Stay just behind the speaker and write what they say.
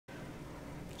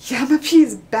Yamapi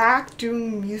is back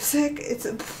doing music. It's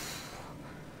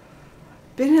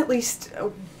been at least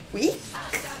a week.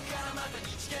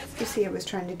 You see, I was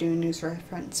trying to do a news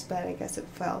reference, but I guess it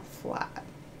fell flat.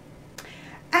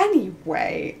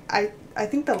 Anyway, I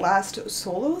think the last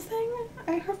solo thing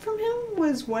I heard from him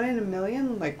was 1 in a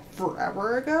Million, like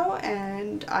forever ago,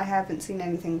 and I haven't seen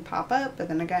anything pop up, but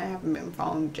then again I haven't been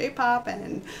following J-pop,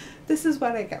 and this is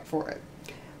what I get for it.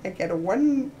 I get a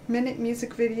 1-minute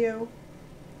music video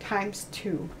times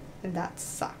 2, and that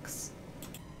sucks.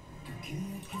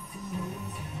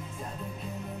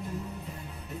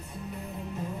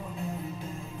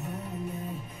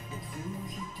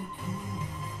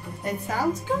 It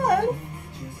sounds good.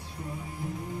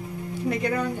 Can I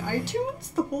get it on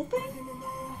iTunes, the whole thing?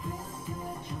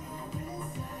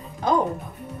 Oh,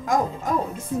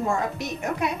 this is more upbeat.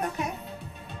 Okay, okay.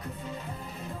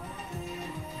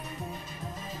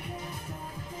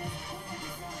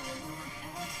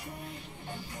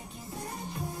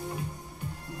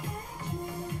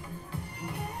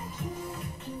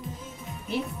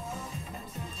 He's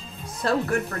so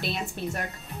good for dance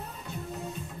music.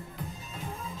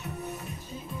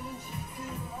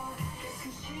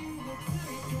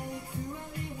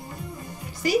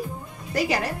 See? They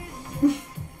get it.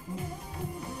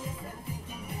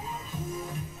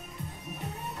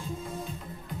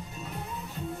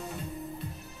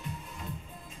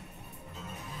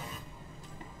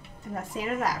 And that's the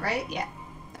end of that, right? Yeah.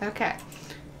 Okay.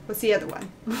 What's the other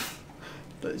one?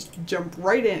 Let's jump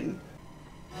right in.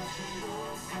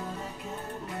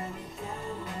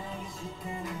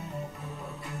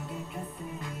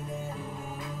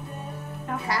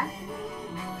 Okay.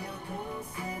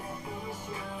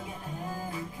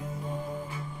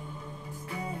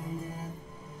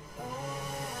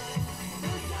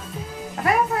 Have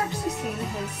I ever actually seen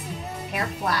his hair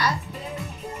flat?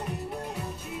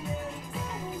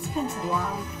 It's been so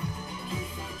long.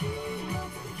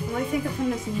 What do you think of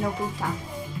him as Nobuta?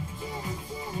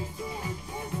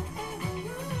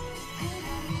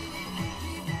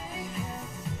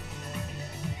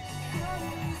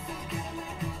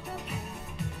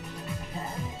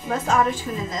 Less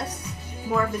auto-tune in this,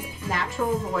 more of his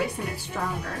natural voice, and it's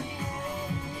stronger.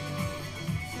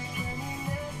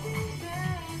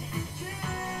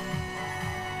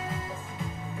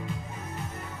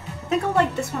 I think I'll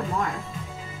like this one more.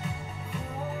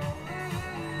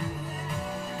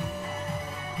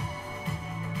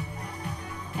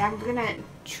 Yeah, I'm gonna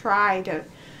try to...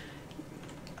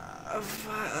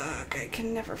 fuck, I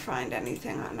can never find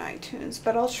anything on iTunes,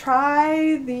 but I'll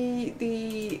try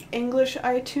the English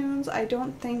iTunes. I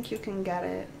don't think you can get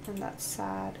it, and that's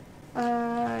sad.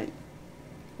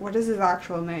 What is his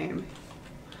actual name?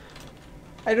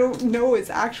 I don't know his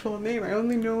actual name. I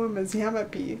only know him as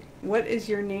Yamapi. What is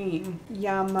your name?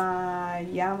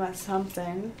 Yama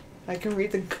something. I can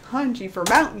read the kanji for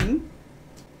mountain.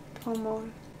 Tomo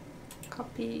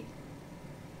copy.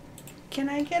 Can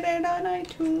I get it on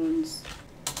iTunes?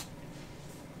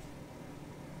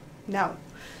 No.